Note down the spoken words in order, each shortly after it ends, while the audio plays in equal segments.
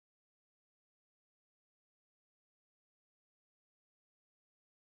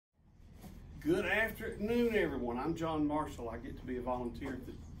Good afternoon, everyone. I'm John Marshall. I get to be a volunteer at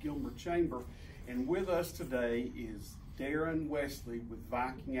the Gilmer Chamber, and with us today is Darren Wesley with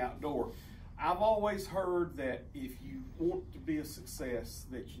Viking Outdoor. I've always heard that if you want to be a success,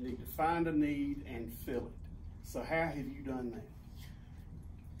 that you need to find a need and fill it. So how have you done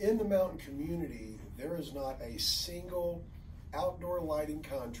that? In the mountain community, there is not a single outdoor lighting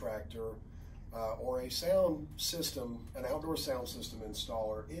contractor or a sound system, an outdoor sound system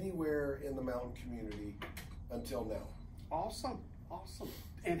installer anywhere in the mountain community until now. Awesome, awesome.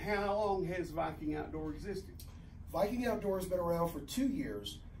 And how long has Viking Outdoor existed? Viking Outdoor has been around for 2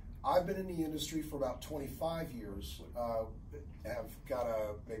 years. I've been in the industry for about 25 years. Have got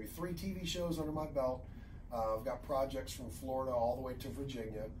maybe 3 TV shows under my belt. I've got projects from Florida all the way to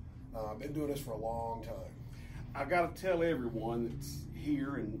Virginia. Been doing this for a long time. I got to tell everyone that's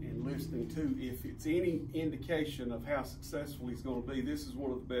here and listening too, if it's any indication of how successful he's going to be, this is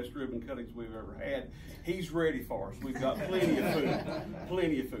one of the best ribbon cuttings we've ever had. He's ready for us. We've got plenty of food,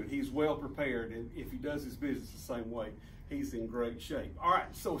 plenty of food. He's well prepared, and if he does his business the same way, he's in great shape. All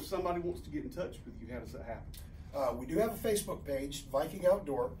right, so if somebody wants to get in touch with you, how does that happen? We do have a Facebook page, Viking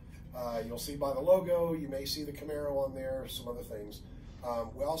Outdoor. You'll see by the logo, you may see the Camaro on there, some other things.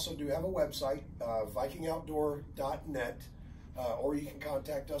 We also do have a website, vikingoutdoor.net, or you can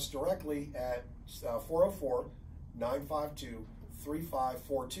contact us directly at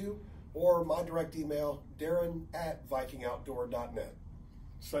 404-952-3542, or my direct email, darren@vikingoutdoor.net.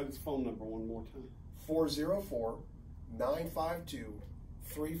 Say this phone number one more time.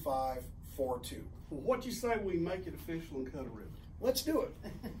 404-952-3542. Well, what you say we make it official and cut a ribbon? Let's do it.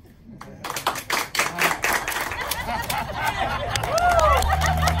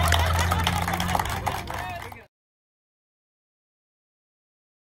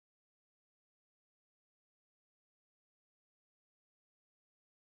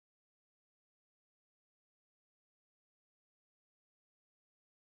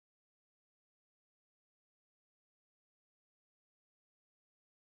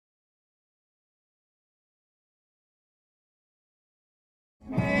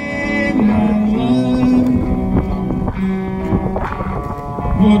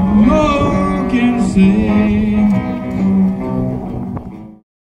 What more can say?